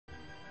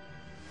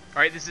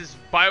Alright, this is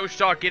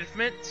Bioshock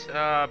Infinite.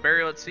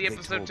 Barry, let's see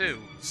episode 2.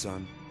 Me,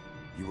 son,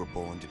 you were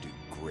born to do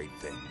great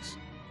things.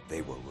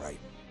 They were right.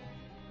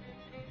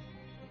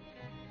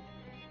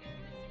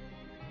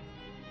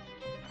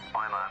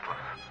 I'm Atlas,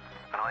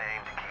 and I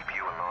aim to keep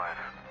you alive.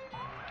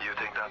 You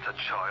think that's a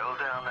child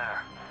down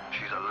there?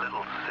 She's a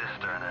little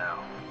sister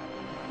now.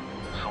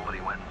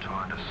 Somebody went and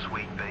turned a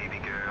sweet baby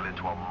girl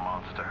into a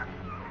monster.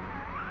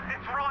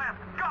 It's Ryan!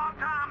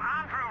 Goddamn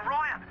Andrew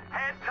Ryan!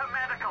 Head to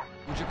medical!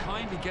 Would you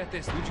kindly get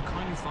this? Would you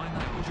kindly find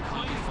that? Would you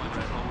kindly find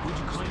that? Would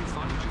you kindly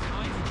find? Would you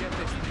kindly get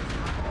this?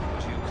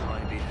 Would you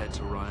kindly head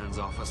to Ryan's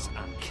office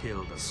and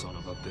kill the son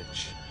of a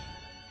bitch?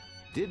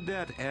 Did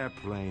that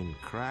airplane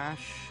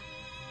crash?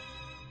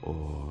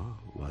 Or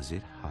was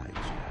it hijacked?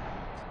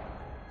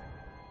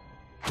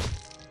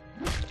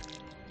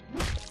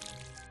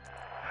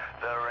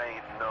 There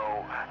ain't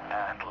no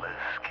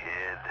Atlas,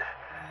 kid.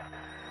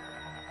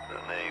 The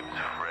name's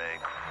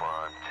Frank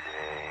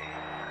Fontaine.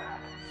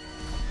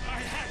 I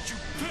had you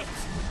built.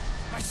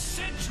 I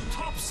sent you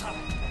topside.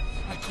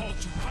 I called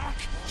you back,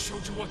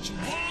 showed you what you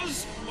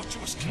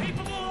was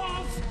capable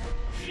of.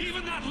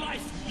 Even that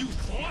life you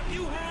thought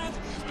you had,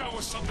 that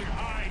was something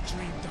I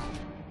dreamed up.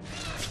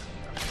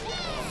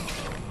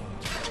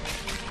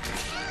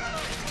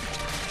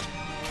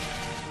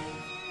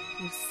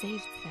 You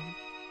saved them.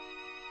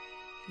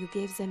 You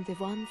gave them the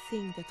one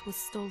thing that was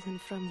stolen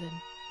from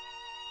them.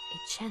 A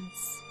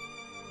chance.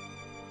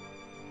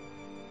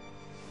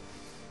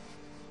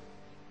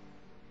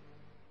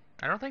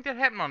 I don't think that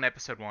happened on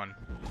episode 1.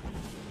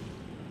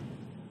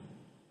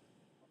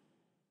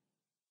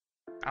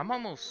 I'm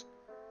almost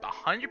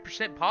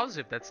 100%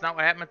 positive that's not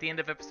what happened at the end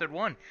of episode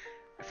 1.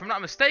 If I'm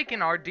not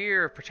mistaken, our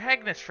dear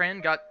protagonist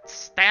friend got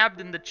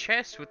stabbed in the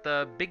chest with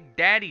a Big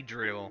Daddy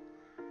drill.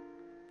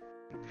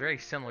 Very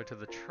similar to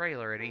the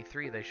trailer at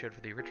E3 they showed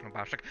for the original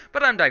Bioshock,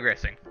 but I'm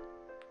digressing.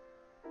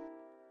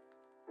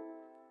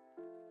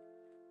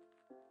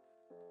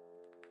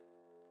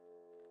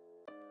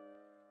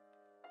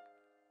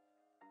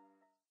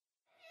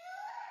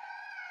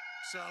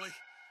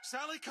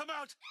 Sally, come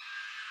out!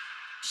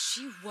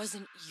 She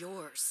wasn't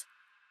yours,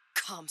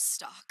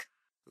 Comstock.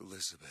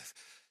 Elizabeth,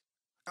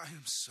 I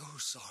am so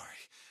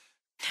sorry.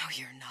 No,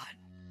 you're not.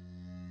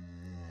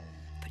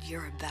 But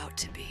you're about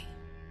to be.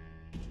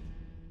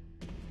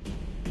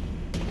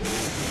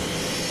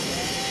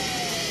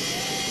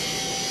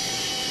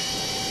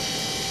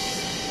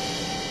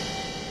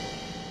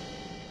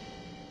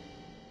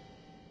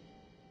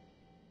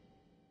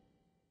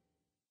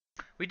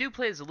 We do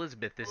play as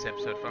Elizabeth this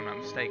episode, if I'm not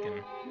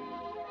mistaken.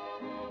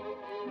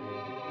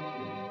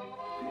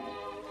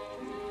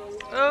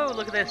 Oh,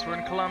 look at this, we're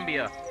in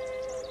Colombia.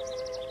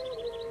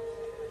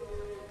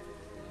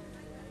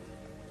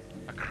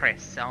 A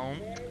croissant.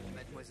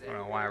 I don't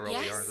know why I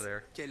rolled the R's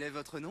there. Quel est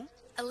votre nom?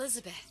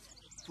 Elizabeth.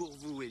 Pour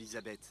vous,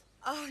 Elisabeth.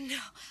 Oh, no.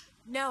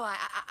 No,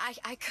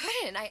 I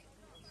couldn't. I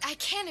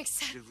can't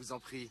accept... Je vous en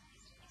prie.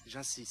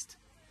 J'insiste.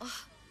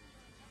 Oh,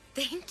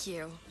 thank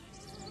you.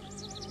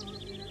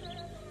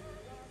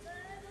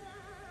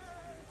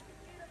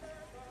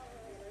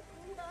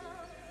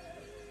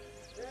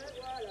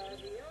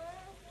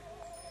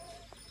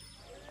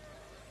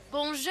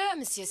 Bonjour,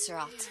 Monsieur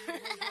Surratt.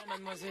 Bonjour,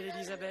 Mademoiselle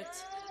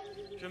Elisabeth.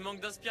 Je manque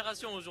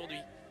d'inspiration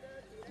aujourd'hui.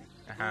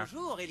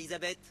 Bonjour,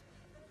 Elisabeth.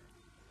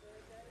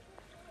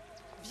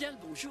 Bien le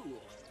bonjour.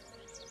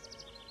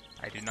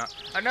 I do not.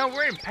 Oh no,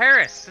 we're in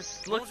Paris.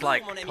 This looks Bonjour,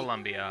 like mon ami.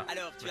 Colombia.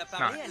 Alors, tu as It's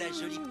parlé not. à la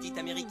jolie petite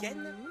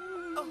américaine?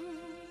 Oh,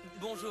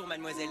 bonjour,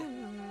 mademoiselle.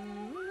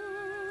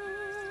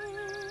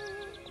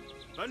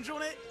 Bonne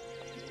journée.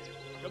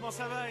 Comment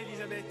ça va,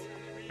 Elisabeth?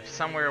 If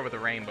Somewhere Where the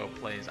Rainbow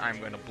plays, I'm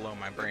going to blow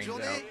my brains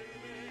Bonne out. journée.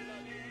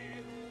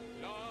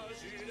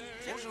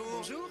 Bonjour.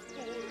 Bonjour.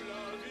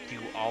 Do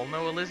you all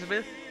know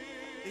Elizabeth?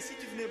 Et si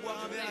tu venais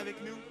boire un verre avec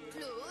nous?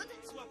 Claude,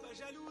 Sois pas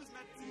jalouse,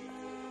 ma petite.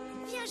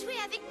 viens jouer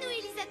avec nous,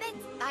 Elisabeth.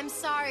 I'm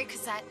sorry,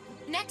 Cosette.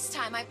 Next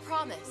time, I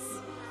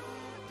promise.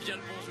 Bien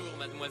le bonjour,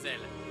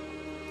 mademoiselle.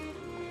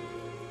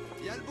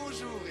 Bien le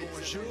bonjour, Elisabeth.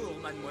 Bonjour,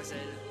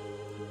 mademoiselle.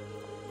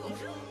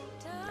 Bonjour.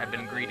 I've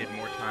been greeted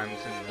more times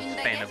in the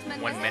span of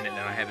 1 minute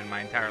than I have in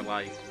my entire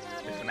life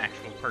as an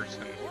actual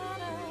person.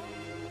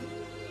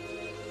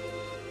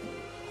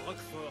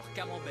 Roquefort,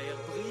 camembert,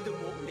 brie de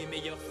Meaux, les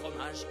meilleurs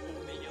fromages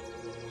aux meilleurs.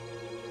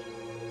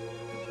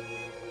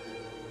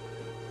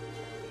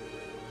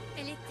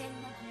 Elle est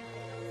tellement...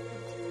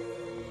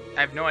 I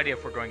have no idea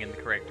if we're going in the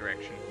correct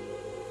direction.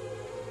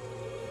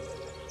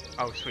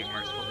 Oh, sweet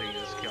merciful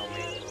Jesus, kill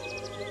me.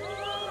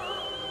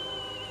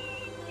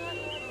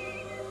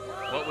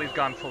 Well, we've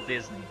gone full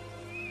Disney.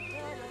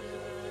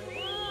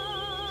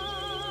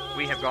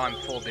 We have gone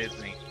full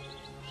Disney.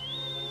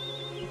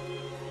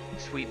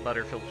 Sweet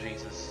butterfilled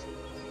Jesus.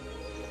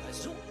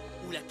 Oiseau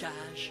ou la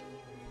cage?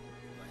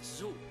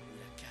 Oiseau ou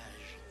la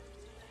cage?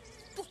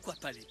 Pourquoi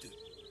pas les deux?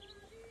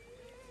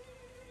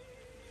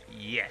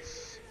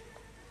 Yes.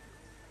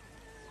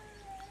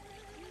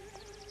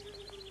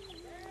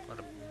 A lot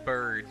of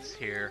birds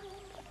here.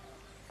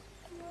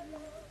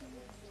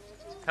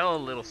 Hello,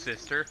 little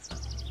sister.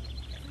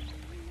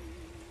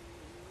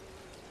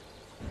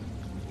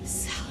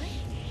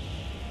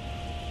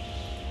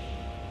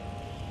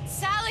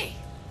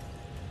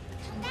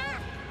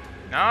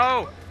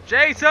 No!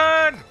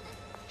 Jason!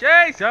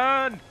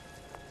 Jason!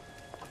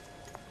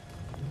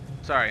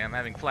 Sorry, I'm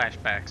having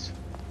flashbacks.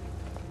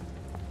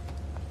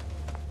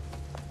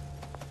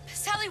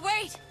 Sally,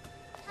 wait!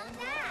 Come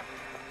back.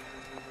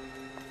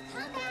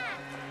 Come back.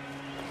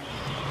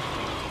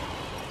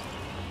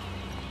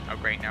 Oh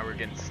great, now we're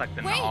getting sucked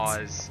into Wait.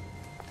 Oz.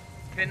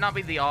 Can it not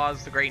be the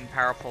Oz, the great and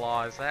powerful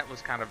Oz? That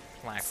was kind of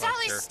lackluster.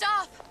 Sally,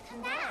 stop!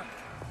 Come back.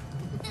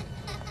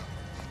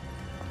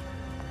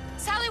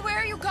 Sally, where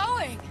are you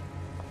going?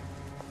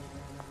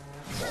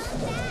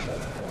 Come back.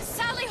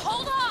 Sally,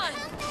 hold on!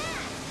 Come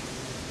back.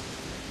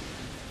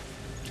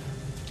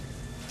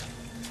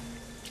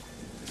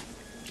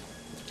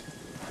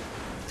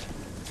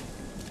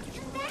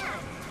 Come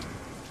back.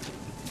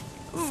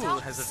 Ooh,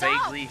 Stop, has a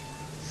stop.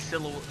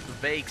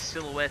 vague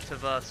silhouette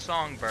of a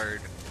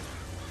songbird.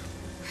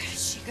 Where did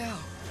she go?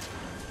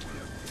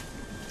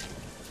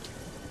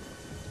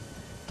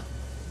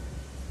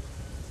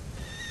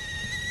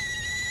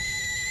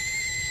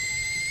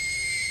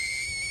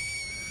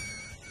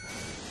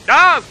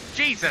 Oh, Go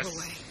Jesus!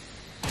 away.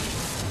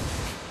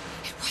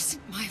 It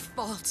wasn't my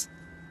fault.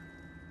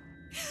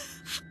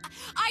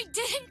 I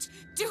didn't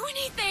do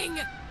anything!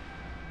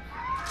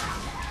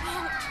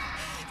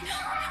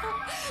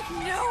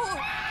 No!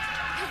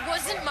 It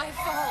wasn't my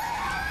fault!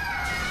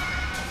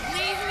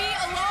 Leave me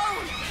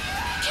alone!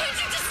 Can't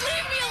you just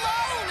leave me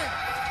alone?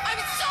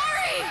 I'm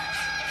sorry!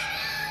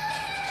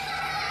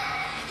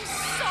 I'm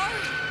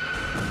sorry!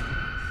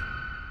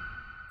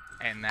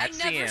 And that's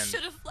I the never end.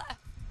 should have left.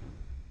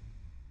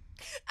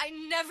 I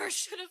never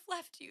should have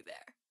left you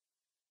there.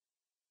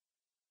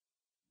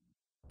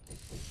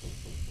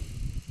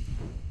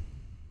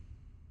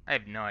 I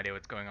have no idea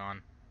what's going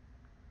on.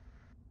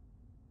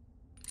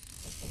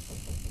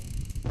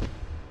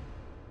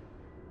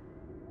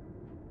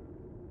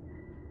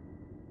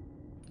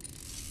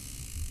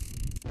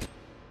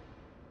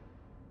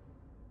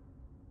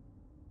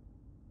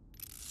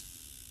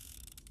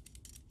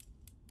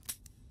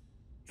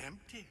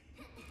 Empty.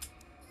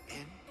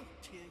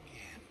 Empty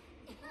again.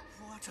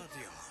 What are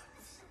the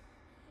odds?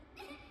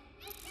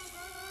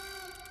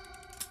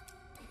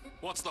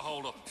 What's the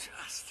hold-up?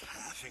 Just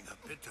having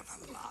a bit of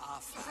a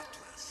laugh,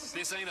 Atlas.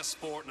 This ain't a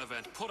sporting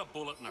event. Put a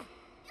bullet in her.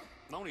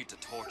 No need to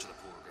torture the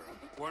poor girl.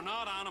 We're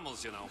not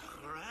animals, you know.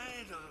 All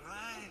right, all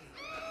right.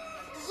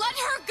 Let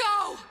her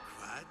go!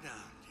 Quiet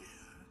down,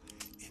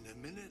 dear. In a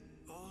minute,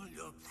 all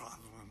your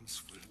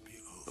problems will be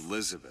over.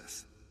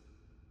 Elizabeth,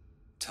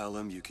 tell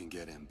him you can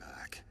get him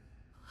back.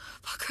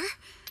 Booker?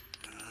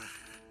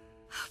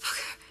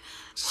 Booker?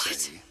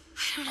 Say,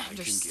 I don't I can get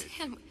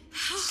understand. you.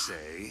 How?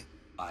 Say,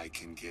 I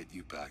can get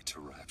you back to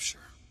Rapture.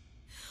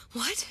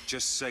 What?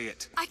 Just say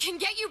it. I can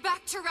get you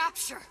back to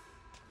Rapture.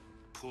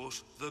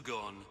 Put the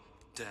gun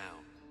down.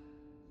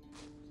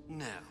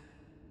 Now,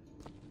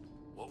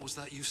 what was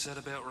that you said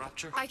about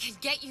Rapture? I can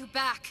get you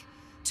back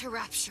to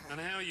Rapture. And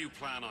how you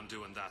plan on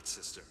doing that,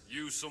 sister?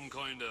 You some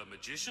kind of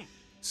magician?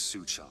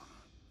 Suchong.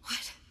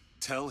 What?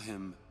 Tell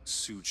him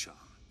Suchong.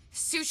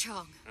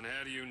 Suchong. And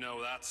how do you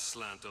know that,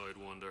 slant-eyed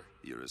wonder?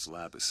 You're his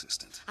lab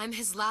assistant. I'm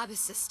his lab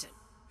assistant.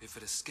 If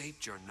it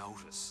escaped your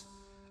notice,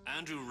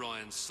 Andrew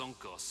Ryan sunk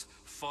us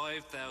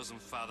 5,000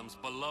 fathoms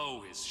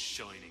below his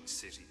shining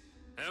city.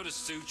 How does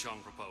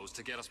Suchong propose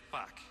to get us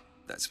back?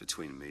 That's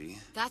between me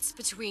That's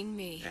between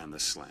me and the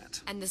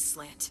slant. and the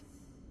slant.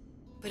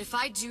 But if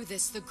I do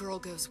this, the girl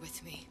goes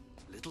with me.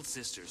 Little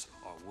sisters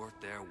are worth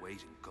their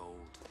weight in gold.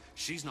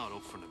 She's not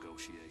up for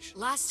negotiation.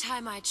 Last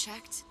time I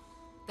checked,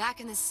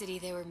 back in the city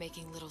they were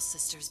making little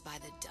sisters by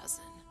the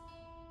dozen.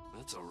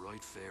 That's a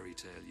right fairy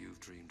tale you've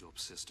dreamed up,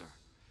 sister.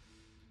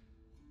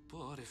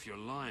 But if you're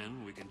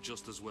lying, we can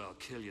just as well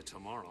kill you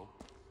tomorrow.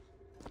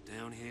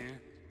 Down here,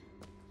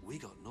 we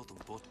got nothing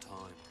but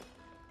time.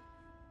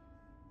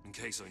 In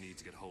case I need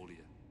to get hold of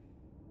you.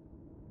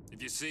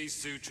 If you see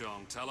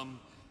Suchong, tell him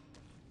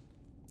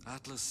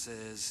Atlas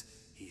says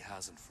he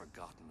hasn't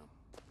forgotten him.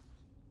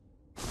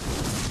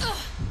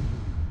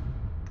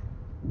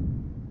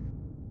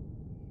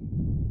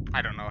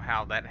 I don't know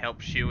how that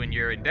helps you in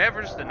your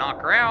endeavors to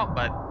knock her out,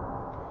 but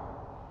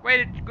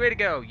way to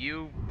go.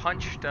 You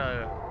punched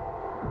a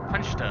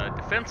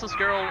defenseless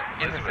girl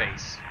in the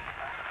face.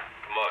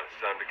 Come on, it's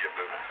time to get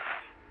moving.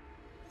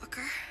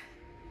 Booker?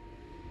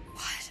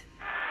 What?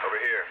 Over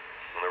here,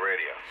 on the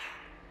radio.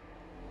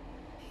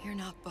 You're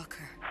not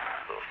Booker.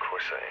 Well, of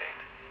course I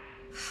ain't.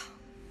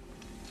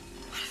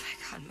 What have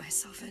I gotten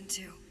myself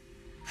into?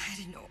 I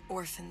didn't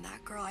orphan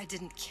that girl. I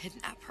didn't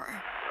kidnap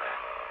her.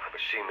 But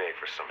she made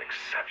for some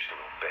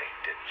exceptional bait,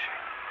 didn't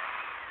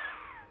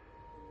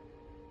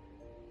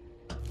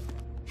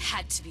she?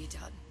 Had to be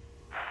done.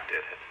 Did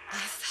it? I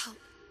felt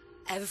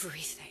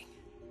everything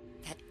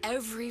that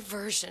every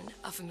version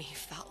of me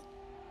felt.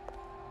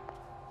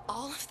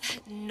 All of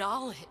that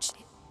knowledge.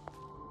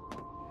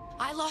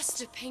 I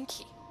lost a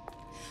pinky,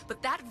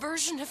 but that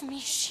version of me,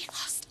 she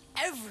lost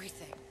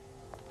everything.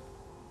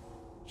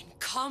 In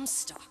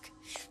Comstock,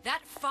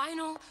 that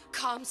final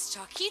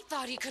Comstock, he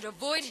thought he could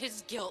avoid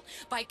his guilt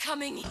by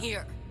coming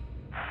here.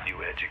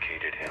 You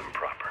educated him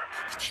proper.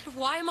 Then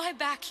why am I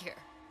back here?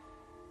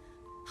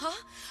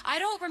 Huh? I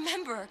don't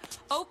remember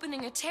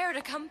opening a tear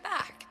to come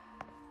back.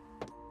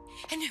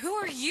 And who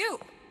are you?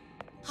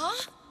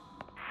 Huh?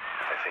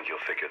 I think you'll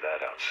figure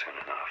that out soon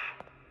enough.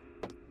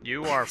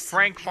 You are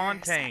Frank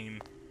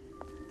Fontaine.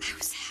 I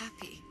was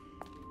happy.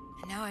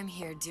 And now I'm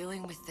here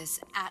dealing with this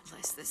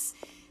Atlas, this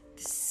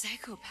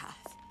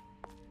psychopath.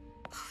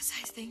 What was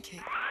I thinking?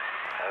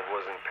 That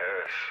wasn't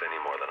Paris any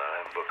more than I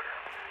am Booker.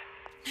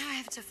 Now I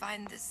have to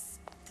find this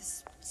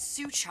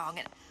Suchong,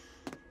 and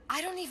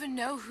I don't even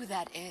know who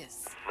that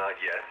is. Not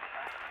yet,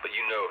 but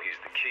you know he's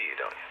the key,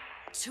 don't you?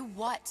 To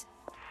what?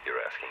 You're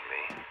asking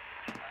me.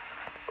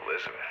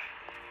 Elizabeth,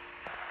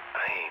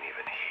 I ain't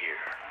even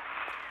here.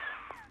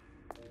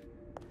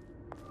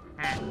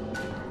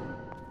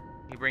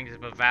 He brings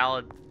up a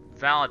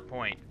valid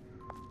point.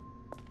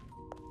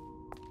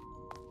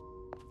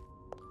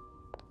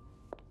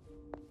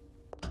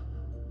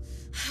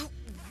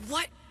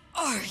 What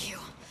are you?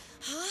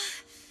 Huh?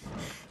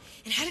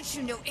 And how did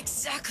you know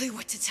exactly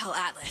what to tell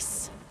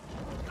Atlas?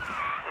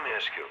 Let me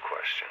ask you a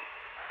question.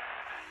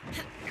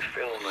 You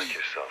feeling like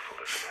yourself,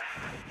 Elizabeth?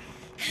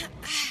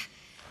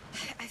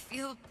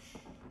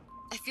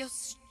 I feel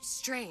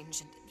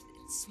strange and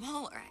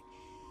smaller.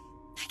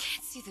 I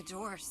can't see the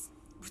doors.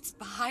 What's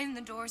behind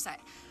the doors? I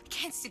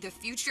can't see the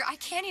future. I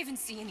can't even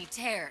see any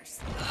tears.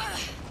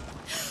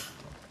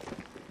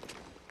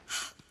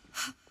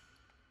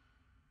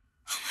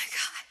 Oh my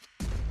God.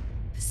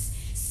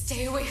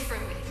 Stay away from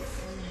me.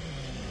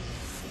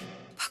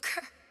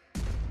 Booker.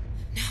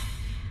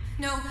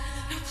 No,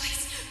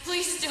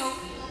 please don't.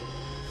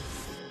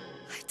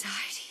 I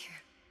died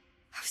here.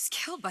 I was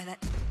killed by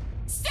that.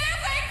 Stay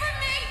away from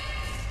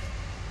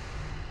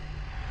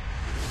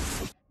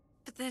me!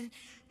 But then,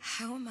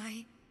 how am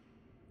I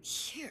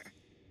here?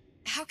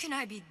 How can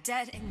I be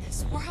dead in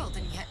this world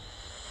and yet...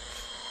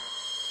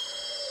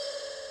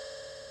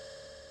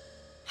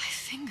 My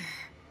finger.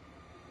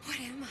 What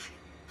am I?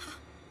 Huh?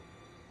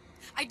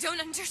 I don't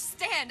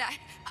understand.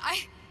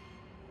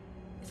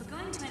 If we're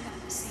going to end up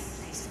in the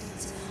same place, it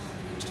needs to harm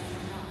and enjoy the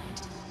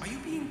ride. Are you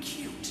being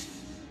cute?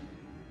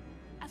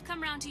 I've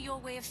come round to your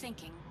way of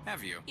thinking.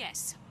 Have you?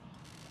 Yes.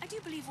 I do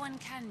believe one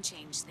can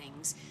change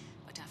things,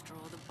 but after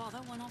all the bother,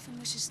 one often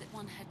wishes that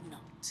one had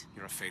not.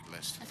 You're a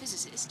fatalist. A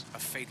physicist. A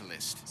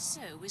fatalist.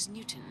 So was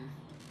Newton,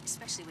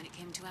 especially when it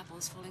came to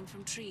apples falling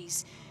from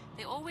trees.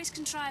 They always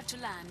contrived to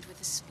land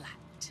with a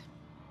splat.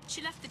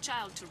 She left the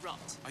child to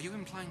rot. Are you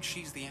implying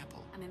she's the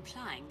apple? I'm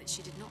implying that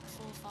she did not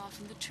fall far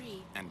from the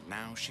tree. And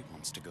now she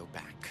wants to go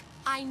back.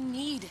 I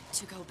need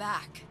to go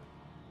back.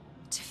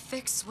 To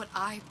fix what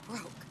I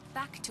broke.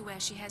 Back to where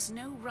she has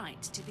no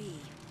right to be.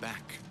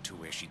 Back to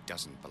where she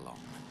doesn't belong.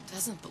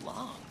 Doesn't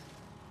belong?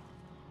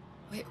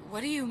 Wait,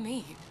 what do you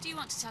mean? Do you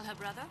want to tell her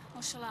brother,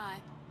 or shall I?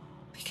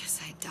 Because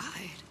I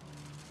died.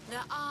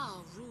 There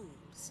are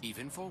rules.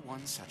 Even for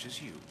one such as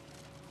you.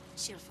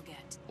 She'll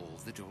forget. All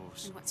the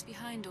doors. And what's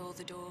behind all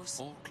the doors?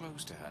 All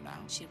closed to her now.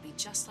 She'll be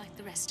just like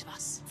the rest of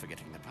us.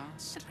 Forgetting the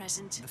past. The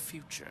present. The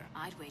future.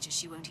 I'd wager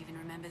she won't even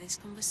remember this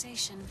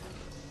conversation.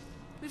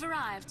 We've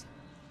arrived.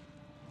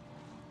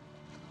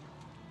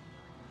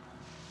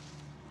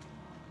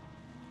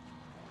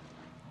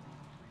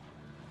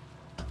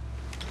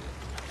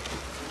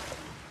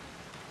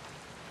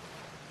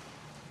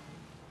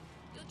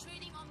 You're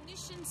trading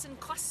omniscience and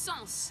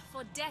croissance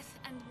for death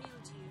and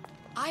mildew.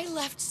 I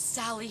left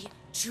Sally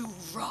to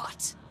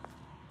rot.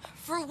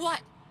 For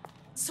what?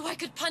 So I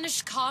could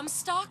punish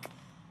Comstock?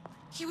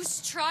 He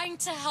was trying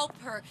to help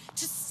her,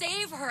 to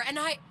save her, and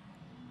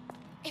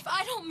if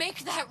I don't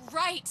make that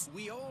right...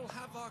 We all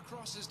have our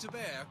crosses to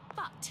bear.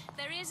 But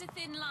there is a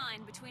thin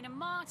line between a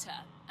martyr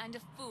and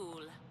a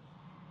fool.